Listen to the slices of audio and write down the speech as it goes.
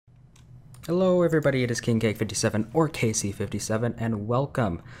Hello everybody, it is KingCake57 or KC57 and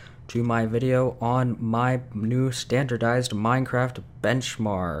welcome to my video on my new standardized Minecraft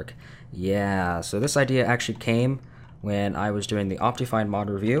benchmark. Yeah, so this idea actually came when I was doing the Optifine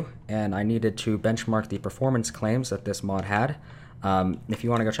mod review and I needed to benchmark the performance claims that this mod had. If you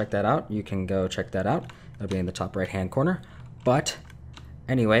want to go check that out, you can go check that out. It'll be in the top right hand corner. But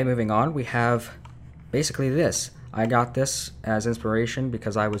anyway, moving on, we have basically this. I got this as inspiration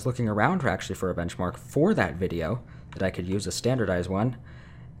because I was looking around actually for a benchmark for that video that I could use, a standardized one,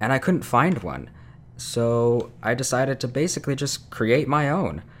 and I couldn't find one. So I decided to basically just create my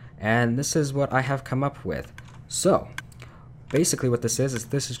own, and this is what I have come up with. So basically what this is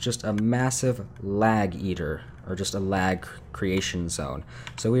this is just a massive lag eater, or just a lag creation zone.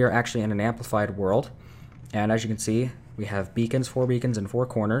 So we are actually in an amplified world, and as you can see, we have beacons, 4 beacons in 4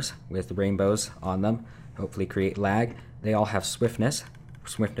 corners with rainbows on them. Hopefully create lag. They all have swiftness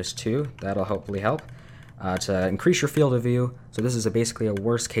 2. That'll hopefully help to increase your field of view. So this is basically a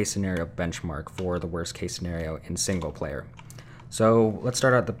worst case scenario benchmark for the worst case scenario in single player. So let's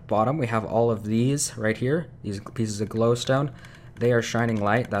start at the bottom. We have all of these right here, these pieces of glowstone. They are shining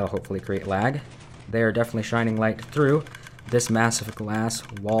light. That'll hopefully create lag. They are definitely shining light through this massive glass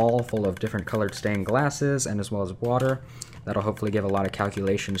wall full of different colored stained glasses, and as well as water. That'll hopefully give a lot of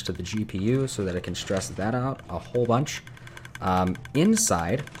calculations to the GPU so that it can stress that out a whole bunch.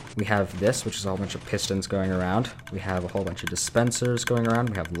 Inside, we have this, which is a whole bunch of pistons going around. We have a whole bunch of dispensers going around.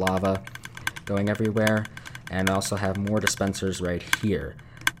 We have lava going everywhere. And also have more dispensers right here,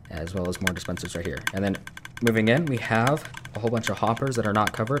 as well as more dispensers right here. And then moving in, we have a whole bunch of hoppers that are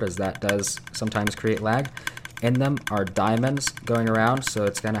not covered, as that does sometimes create lag. In them are diamonds going around, so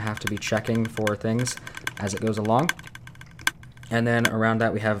it's going to have to be checking for things as it goes along. And then around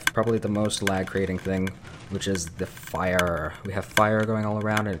that we have probably the most lag creating thing, which is the fire. We have fire going all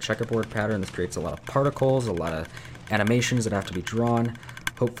around in a checkerboard pattern. This creates a lot of particles, a lot of animations that have to be drawn,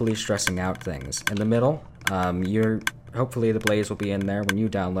 hopefully stressing out things. In the middle, hopefully the blaze will be in there when you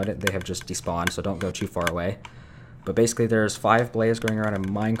download it. They have just despawned, so don't go too far away. But basically there's 5 blaze going around in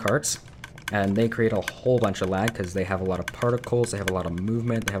minecarts, and they create a whole bunch of lag because they have a lot of particles, they have a lot of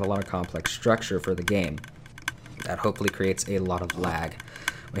movement, they have a lot of complex structure for the game. That hopefully creates a lot of lag.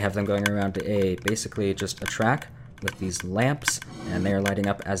 We have them going around to basically just a track with these lamps, and they are lighting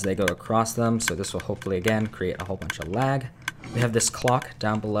up as they go across them, so this will hopefully again create a whole bunch of lag. We have this clock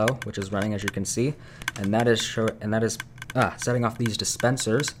down below, which is running, as you can see, and that is setting off these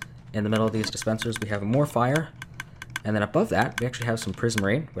dispensers. In the middle of these dispensers we have more fire, and then above that we actually have some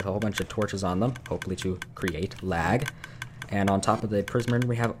prismarine with a whole bunch of torches on them, hopefully to create lag. And on top of the prismarine,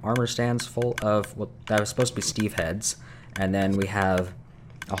 we have armor stands full of that was supposed to be Steve heads. And then we have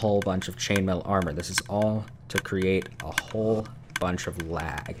a whole bunch of chainmail armor. This is all to create a whole bunch of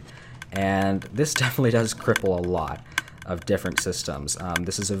lag. And this definitely does cripple a lot of different systems.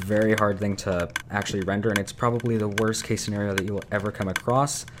 This is a very hard thing to actually render, and it's probably the worst case scenario that you will ever come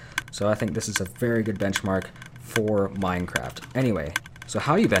across. So I think this is a very good benchmark for Minecraft. Anyway, so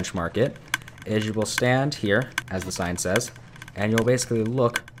how you benchmark it is you will stand here, as the sign says, and you'll basically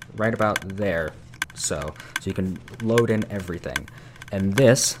look right about there, so you can load in everything. And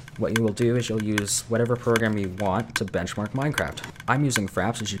this, what you will do is you'll use whatever program you want to benchmark Minecraft. I'm using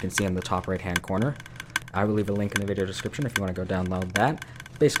Fraps, as you can see in the top right hand corner. I will leave a link in the video description if you want to go download that.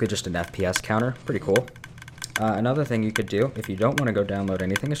 Basically just an FPS counter, pretty cool. Another thing you could do, if you don't want to go download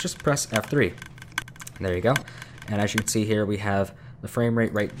anything, is just press F3. There you go. And as you can see here, we have the frame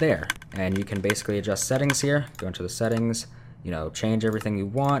rate right there, and you can basically adjust settings here, go into the settings, change everything you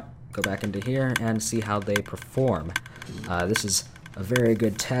want, go back into here and see how they perform. This is a very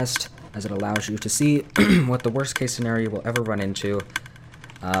good test, as it allows you to see what the worst case scenario you will ever run into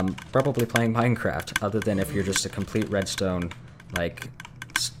probably playing Minecraft, other than if you're just a complete redstone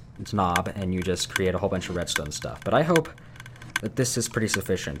snob and you just create a whole bunch of redstone stuff. But I hope that this is pretty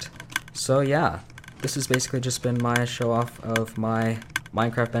sufficient. So yeah, this has basically just been my show off of my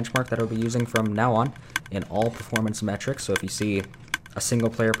Minecraft benchmark that I'll be using from now on in all performance metrics. So if you see a single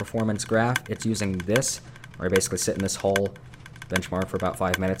player performance graph, it's using this, where I basically sit in this whole benchmark for about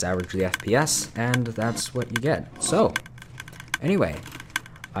 5 minutes, average the FPS, and that's what you get. So anyway,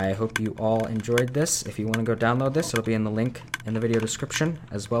 I hope you all enjoyed this. If you want to go download this, it'll be in the link in the video description,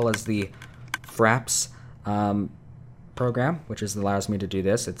 as well as the Fraps program, which allows me to do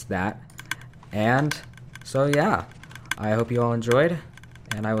this. It's that. And so yeah, I hope you all enjoyed,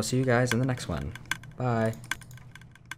 and I will see you guys in the next one. Bye.